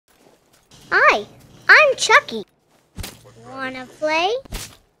Hi, I'm Chucky. Wanna play?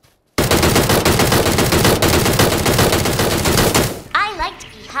 I like to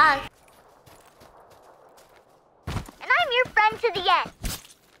be hugged. And I'm your friend to the end.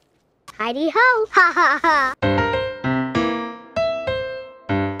 Heidi-ho, ha ha ha.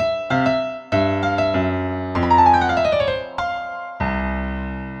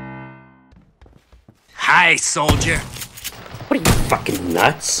 Hi, soldier. What are you, fucking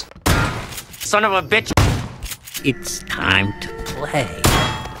nuts? Son of a bitch. It's time to play.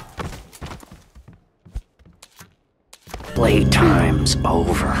 Playtime's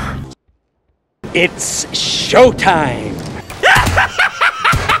over. It's showtime!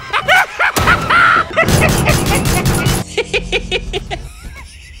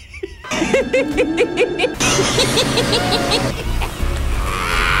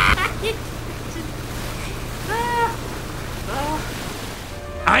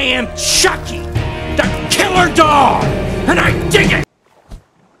 I am Chucky, the killer dog, and I dig it!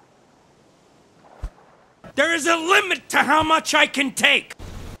 There is a limit to how much I can take.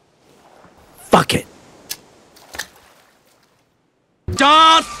 Fuck it.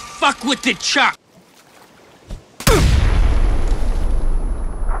 Don't fuck with the Chuck.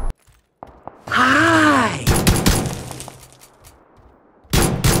 Hi!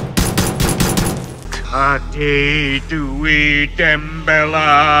 Kati Dewey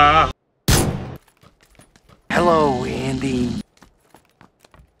Dembella. Hello, Andy.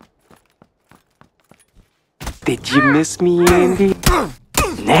 Did you miss me, Andy?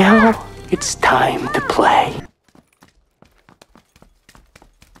 Now it's time to play.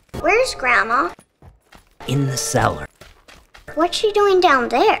 Where's Grandma? In the cellar. What's she doing down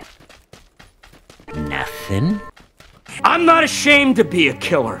there? Nothing. I'm not ashamed to be a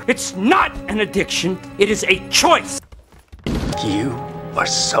killer. It's not an addiction. It is a choice. You are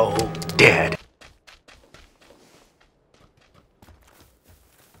so dead.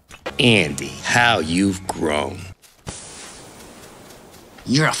 Andy, how you've grown.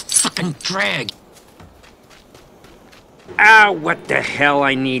 You're a fucking drag. Ah, what the hell?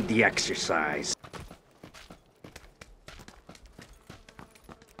 I need the exercise.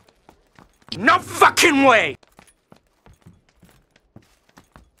 No fucking way!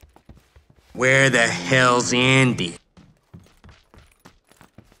 Where the hell's Andy?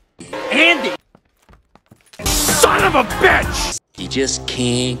 Andy! Son of a bitch! You just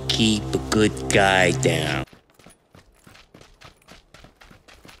can't keep a good guy down.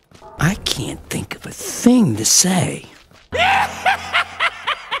 I can't think of a thing to say.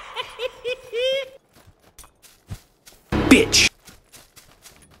 Bitch!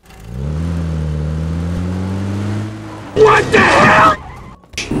 What the hell?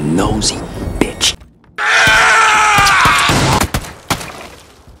 Nosy bitch.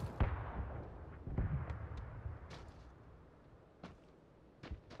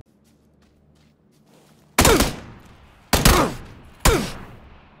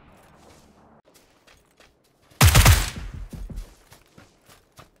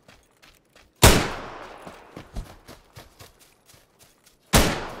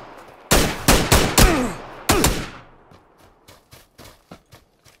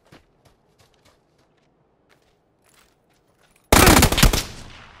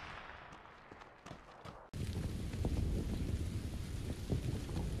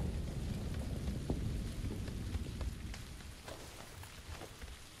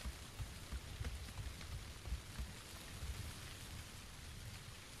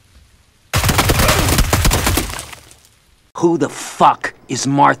 Who the fuck is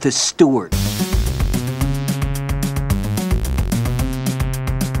Martha Stewart?